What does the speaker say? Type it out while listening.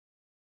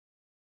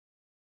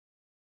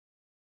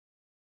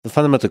the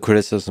fundamental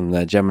criticism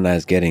that Gemini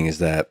is getting is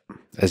that,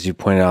 as you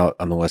pointed out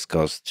on the West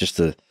Coast, just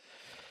to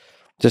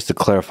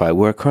clarify,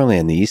 we're currently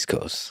on the East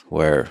Coast,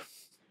 where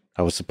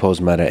I would suppose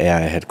Meta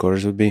AI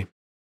headquarters would be.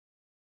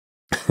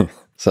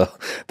 So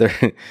there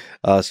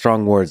are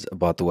strong words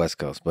about the West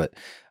Coast, but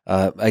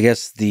I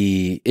guess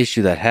the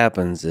issue that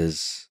happens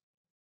is,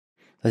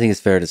 I think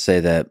it's fair to say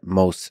that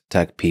most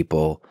tech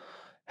people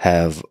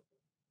have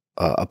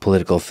a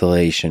political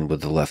affiliation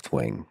with the left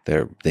wing.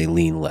 They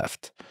lean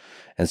left.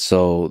 And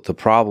so the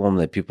problem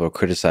that people are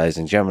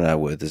criticizing Gemini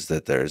with is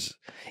that there's,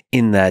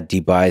 in that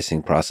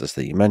debiasing process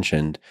that you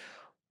mentioned,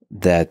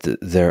 that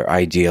their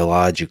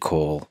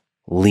ideological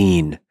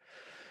lean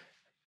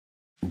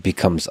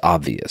becomes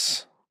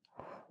obvious.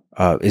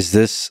 Is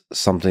this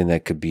something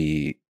that could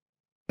be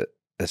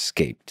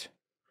escaped?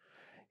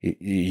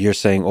 You're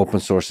saying open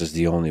source is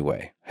the only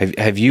way.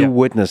 Have you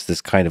witnessed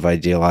this kind of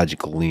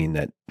ideological lean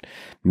that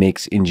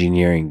makes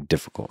engineering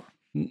difficult?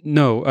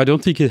 No, I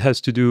don't think it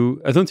has to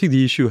do. I don't think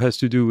the issue has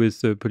to do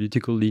with the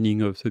political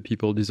leaning of the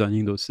people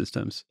designing those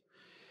systems.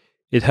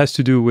 It has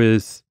to do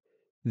with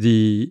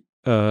the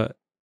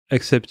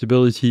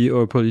acceptability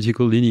or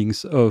political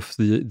leanings of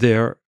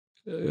their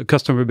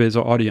customer base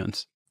or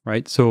audience,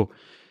 right? So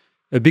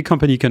a big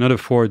company cannot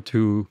afford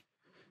to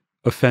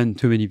offend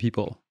too many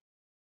people.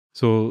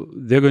 So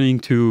they're going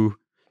to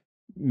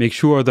make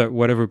sure that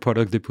whatever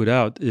product they put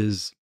out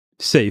is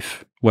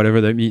safe, whatever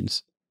that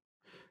means.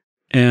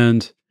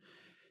 And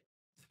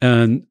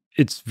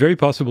it's very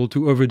possible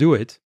to overdo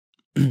it.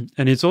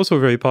 And it's also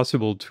very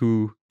possible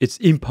it's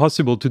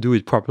impossible to do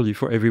it properly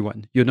for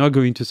everyone. You're not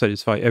going to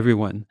satisfy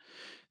everyone.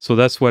 So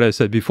that's what I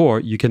said before.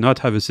 You cannot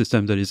have a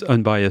system that is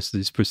unbiased, that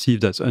is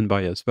perceived as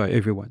unbiased by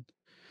everyone.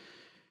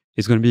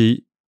 It's going to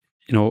be,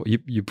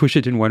 you push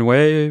it in one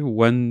way,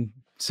 one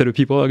set of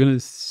people are going to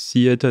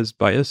see it as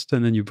biased,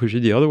 and then you push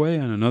it the other way,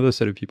 and another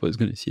set of people is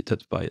going to see it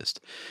as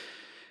biased.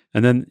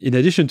 And then in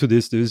addition to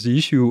this, there's the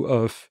issue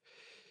of,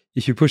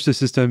 if you push the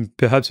system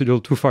perhaps a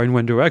little too far in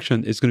one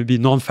direction, it's going to be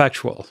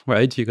non-factual,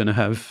 right? You're going to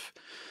have,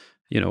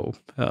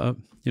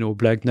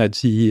 black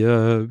Nazi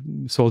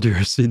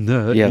soldiers in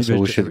the so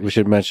we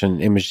should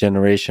mention image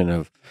generation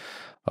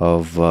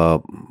of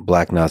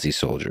black Nazi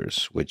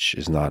soldiers, which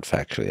is not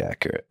factually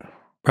accurate,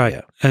 right?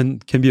 Yeah.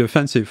 And can be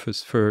offensive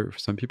for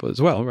some people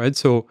as well, right?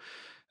 So,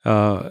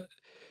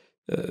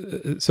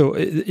 it's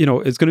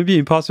going to be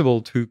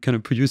impossible to kind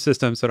of produce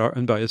systems that are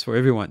unbiased for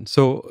everyone.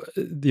 So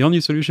the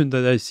only solution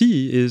that I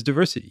see is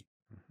diversity.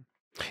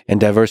 And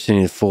diversity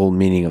in the full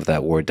meaning of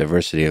that word,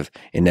 diversity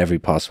in every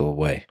possible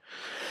way.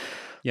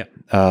 Yeah.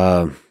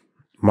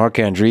 Mark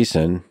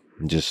Andreessen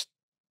just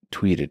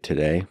tweeted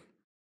today,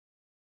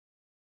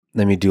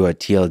 let me do a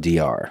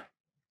TLDR.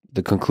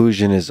 The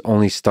conclusion is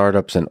only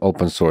startups and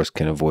open source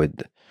can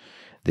avoid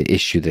the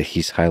issue that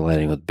he's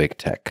highlighting with big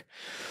tech.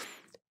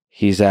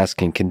 He's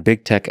asking, can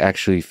big tech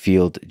actually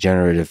field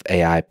generative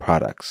AI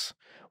products?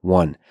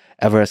 1.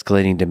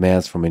 Ever-escalating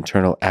demands from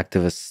internal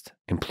activists,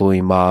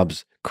 employee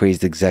mobs,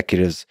 crazed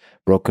executives,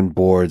 broken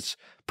boards,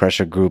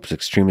 pressure groups,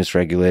 extremist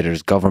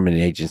regulators, government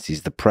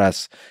agencies, the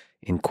press,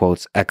 in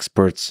quotes,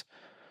 experts,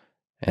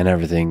 and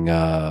everything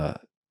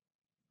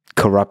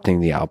corrupting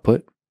the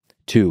output.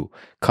 2.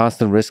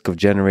 Constant risk of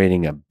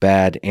generating a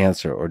bad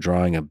answer or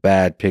drawing a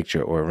bad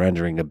picture or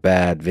rendering a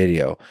bad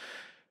video.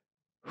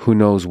 Who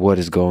knows what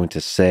is going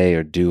to say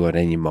or do at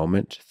any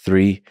moment.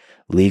 3.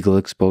 Legal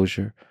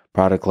exposure,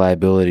 product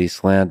liability,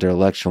 slander,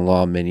 election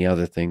law, many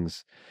other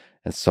things,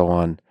 and so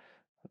on.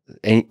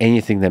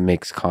 Anything that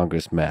makes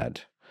Congress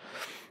mad.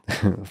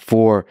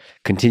 4.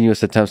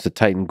 Continuous attempts to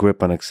tighten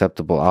grip on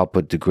acceptable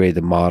output, degrade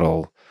the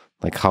model,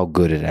 like how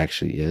good it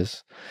actually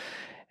is,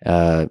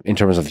 in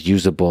terms of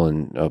usable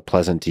and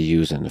pleasant to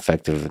use and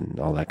effective and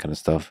all that kind of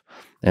stuff.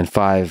 And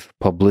 5,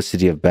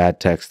 publicity of bad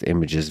text,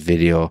 images,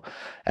 video,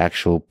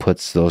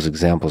 puts those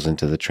examples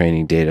into the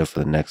training data for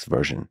the next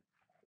version,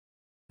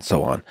 and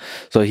so on.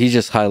 So he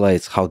just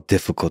highlights how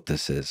difficult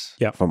this is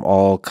from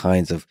all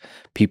kinds of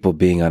people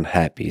being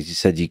unhappy. As you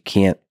said, you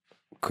can't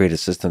create a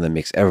system that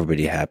makes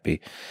everybody happy.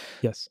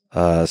 Yes.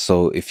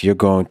 So if you're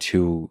going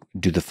to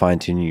do the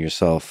fine-tuning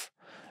yourself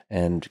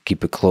and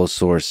keep a closed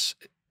source,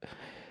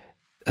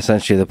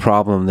 essentially the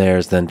problem there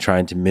is then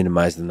trying to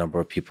minimize the number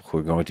of people who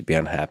are going to be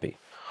unhappy.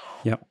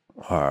 Yeah.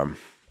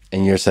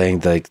 And you're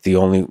saying like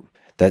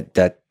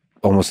that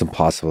almost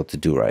impossible to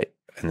do right,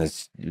 and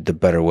it's the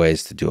better way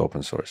is to do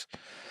open source.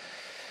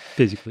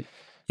 Basically,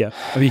 yeah.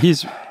 I mean,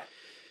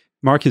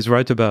 Mark is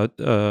right about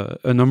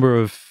a number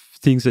of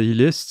things that he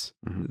lists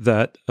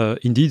that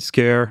indeed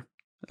scare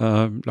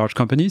large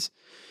companies.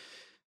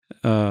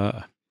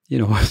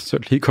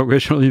 Certainly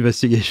congressional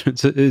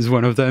investigations is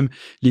one of them.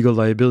 Legal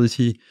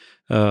liability.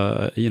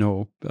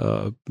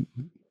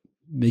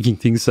 Making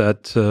things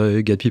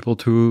that get people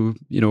to,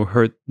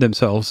 hurt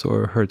themselves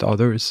or hurt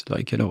others.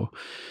 Like,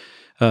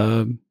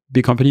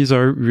 big companies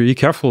are really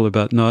careful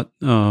about not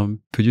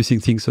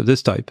producing things of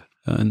this type.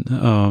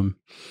 And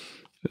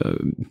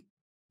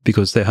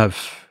because they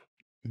have,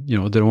 they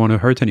don't want to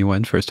hurt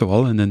anyone, first of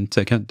all. And then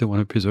second, they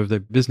want to preserve their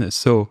business.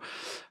 So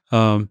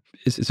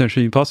it's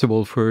essentially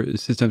impossible for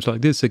systems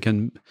like this that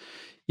can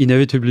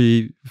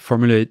inevitably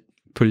formulate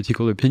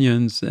political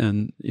opinions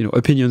and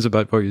opinions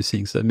about various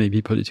things that may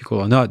be political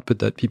or not, but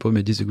that people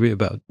may disagree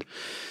about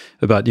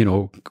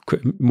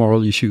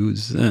moral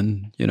issues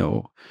and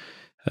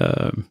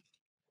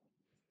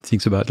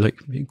things about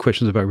like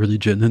questions about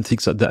religion and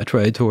things like that,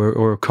 right?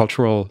 Or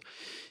cultural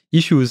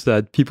issues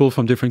that people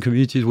from different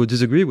communities would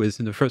disagree with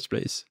in the first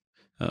place.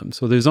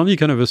 So there's only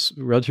kind of a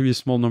relatively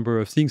small number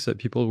of things that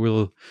people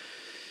will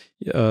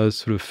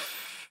sort of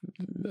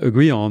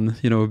agree on,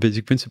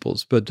 basic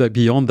principles. But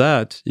beyond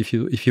that, if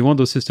you want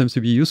those systems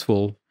to be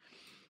useful,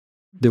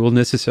 they will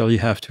necessarily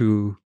have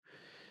to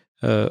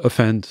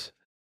offend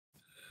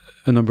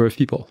a number of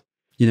people,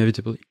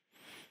 inevitably.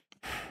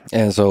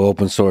 And so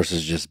open source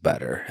is just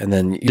better. And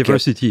then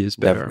diversity is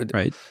better,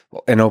 right?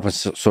 And open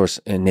source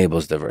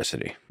enables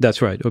diversity.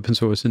 That's right. Open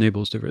source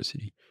enables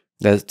diversity.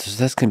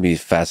 That's going to be a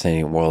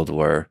fascinating world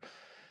where,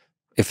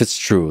 if it's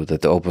true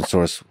that the open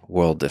source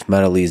world, if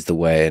Meta leads the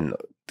way and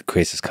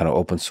creates this kind of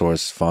open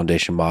source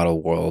foundation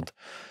model world,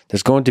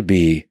 there's going to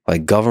be,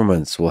 like,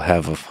 governments will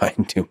have a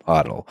fine-tuned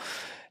model.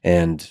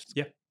 And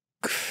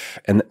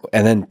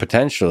then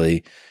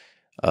potentially,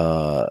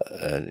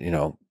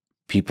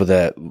 people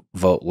that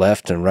vote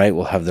left and right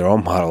will have their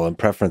own model and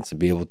preference to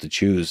be able to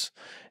choose.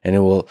 And it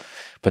will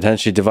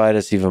potentially divide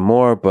us even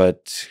more,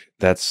 but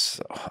that's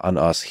on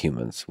us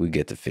humans. We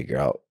get to figure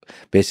out.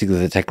 Basically,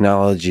 the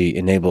technology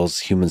enables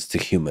humans to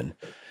human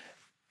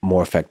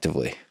more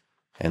effectively.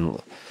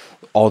 And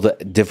all the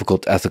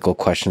difficult ethical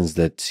questions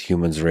that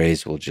humans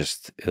raise will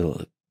just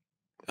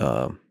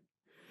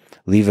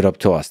leave it up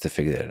to us to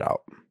figure it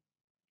out.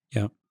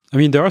 Yeah. I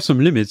mean, there are some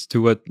limits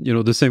to what,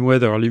 the same way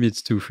there are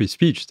limits to free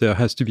speech, there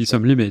has to be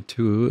some limit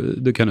to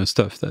the kind of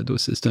stuff that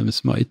those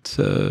systems might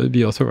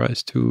be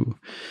authorized to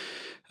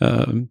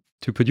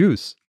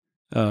produce,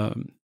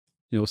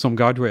 some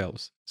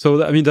guardrails.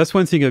 So, I mean, that's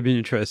one thing I've been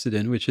interested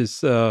in, which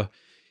is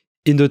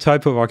in the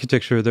type of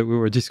architecture that we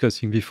were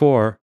discussing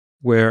before,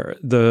 where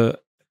the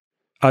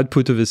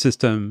output of a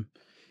system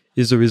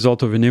is the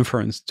result of an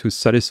inference to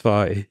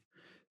satisfy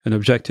an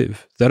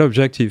objective. That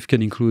objective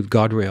can include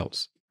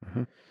guardrails.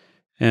 Mm-hmm.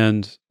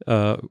 And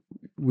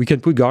we can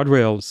put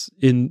guardrails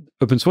in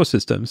open source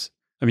systems.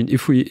 I mean,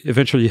 if we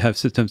eventually have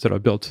systems that are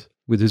built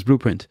with this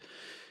blueprint,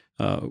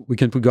 we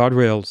can put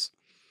guardrails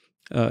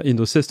in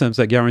those systems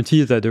that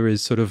guarantee that there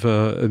is sort of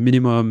a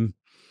minimum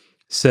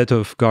set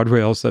of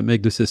guardrails that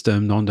make the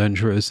system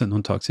non-dangerous and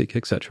non-toxic,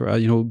 etc.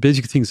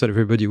 Basic things that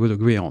everybody would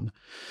agree on.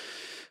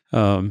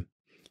 And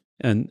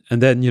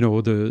then,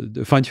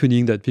 the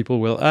fine-tuning that people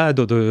will add,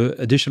 or the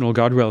additional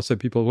guardrails that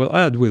people will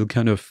add, will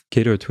kind of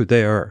cater to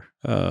their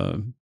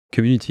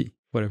community,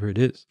 whatever it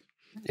is.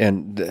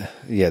 And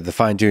the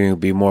fine-tuning will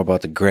be more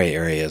about the gray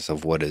areas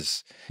of what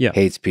is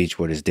hate speech,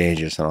 what is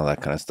dangerous, and all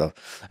that kind of stuff.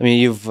 I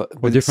mean,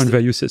 or different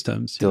value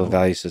systems. Still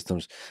value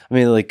systems. I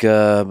mean,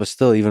 but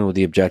still, even with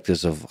the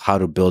objectives of how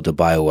to build a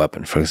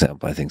bioweapon, for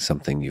example, I think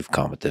something you've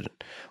commented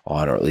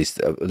on, or at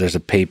least there's a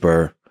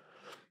paper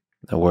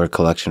where a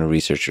collection of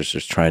researchers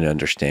is trying to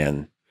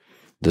understand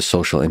the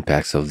social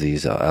impacts of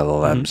these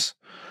LLMs.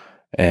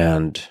 Mm-hmm.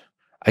 And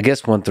I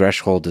guess one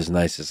threshold is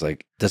nice is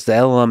like, does the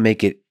LLM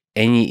make it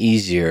any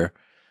easier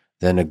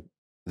than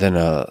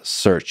a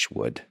search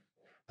would,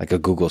 like a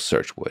Google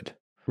search would?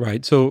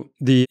 Right. So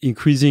the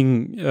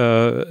increasing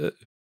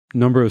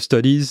number of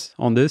studies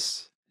on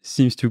this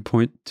seems to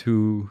point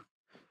to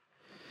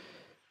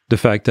the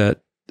fact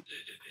that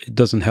it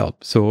doesn't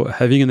help. So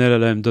having an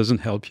LLM doesn't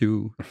help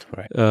you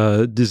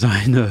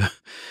design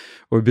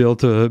or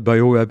build a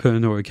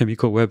bioweapon or a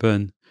chemical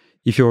weapon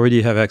if you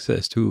already have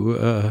access to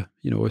a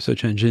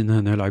search engine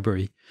and a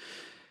library.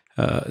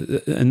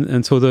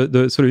 And so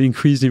the sort of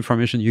increased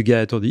information you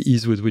get, or the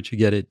ease with which you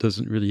get it,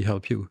 doesn't really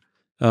help you.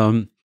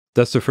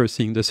 That's the first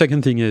thing. The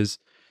second thing is,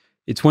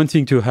 it's one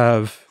thing to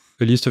have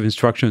a list of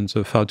instructions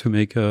of how to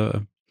make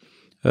a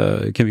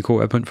chemical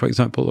weapon, for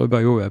example, or a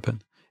bioweapon.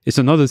 It's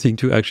another thing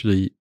to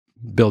actually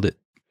build it.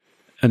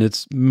 And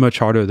it's much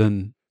harder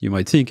than you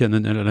might think, and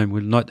an LLM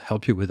will not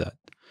help you with that.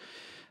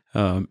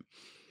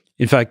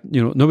 In fact,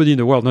 nobody in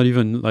the world, not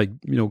even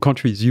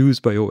countries, use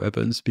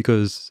bioweapons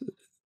because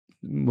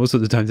most of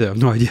the time they have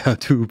no idea how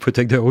to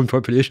protect their own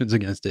populations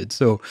against it.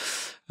 So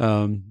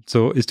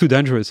it's too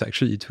dangerous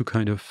actually to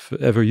kind of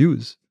ever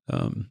use.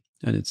 And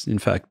it's in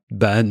fact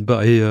banned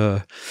by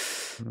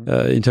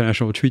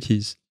international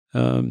treaties.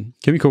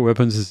 Chemical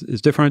weapons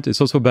is different.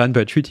 It's also banned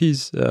by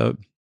treaties,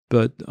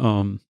 but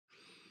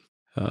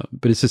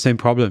it's the same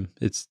problem.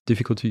 It's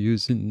difficult to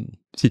use in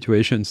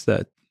situations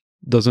that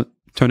doesn't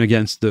turn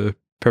against the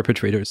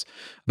perpetrators.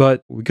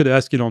 But we could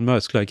ask Elon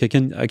Musk, like, I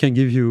can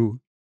give you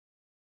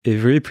a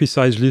very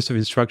precise list of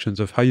instructions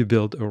of how you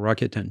build a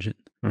rocket engine.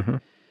 Mm-hmm.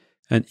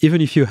 And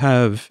even if you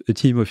have a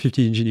team of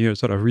 50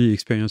 engineers that are really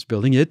experienced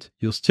building it,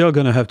 you're still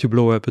going to have to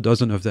blow up a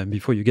dozen of them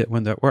before you get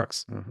one that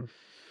works.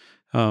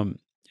 Mm-hmm.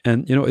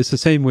 And, it's the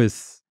same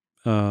with,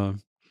 the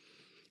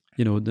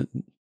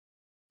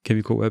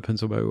chemical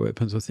weapons or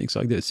bioweapons or things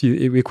like this.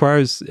 It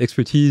requires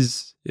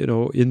expertise,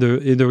 in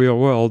the real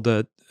world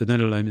that an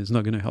LLM is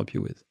not going to help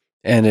you with.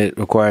 And it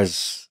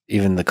requires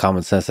even the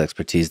common sense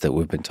expertise that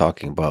we've been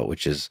talking about,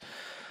 which is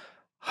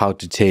how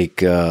to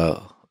take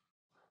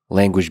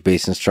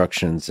language-based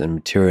instructions and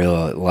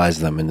materialize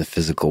them in the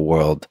physical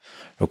world.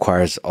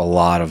 Requires a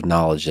lot of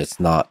knowledge that's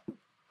not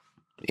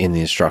in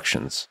the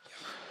instructions.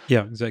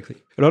 Yeah, exactly.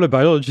 A lot of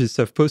biologists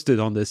have posted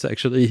on this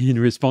actually in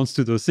response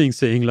to those things,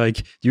 saying like,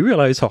 do you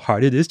realize how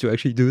hard it is to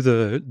actually do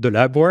the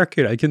lab work?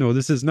 Like,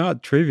 this is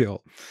not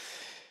trivial.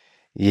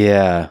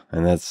 Yeah,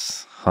 and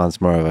that's Hans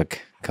Moravec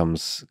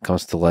comes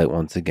to light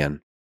once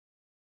again.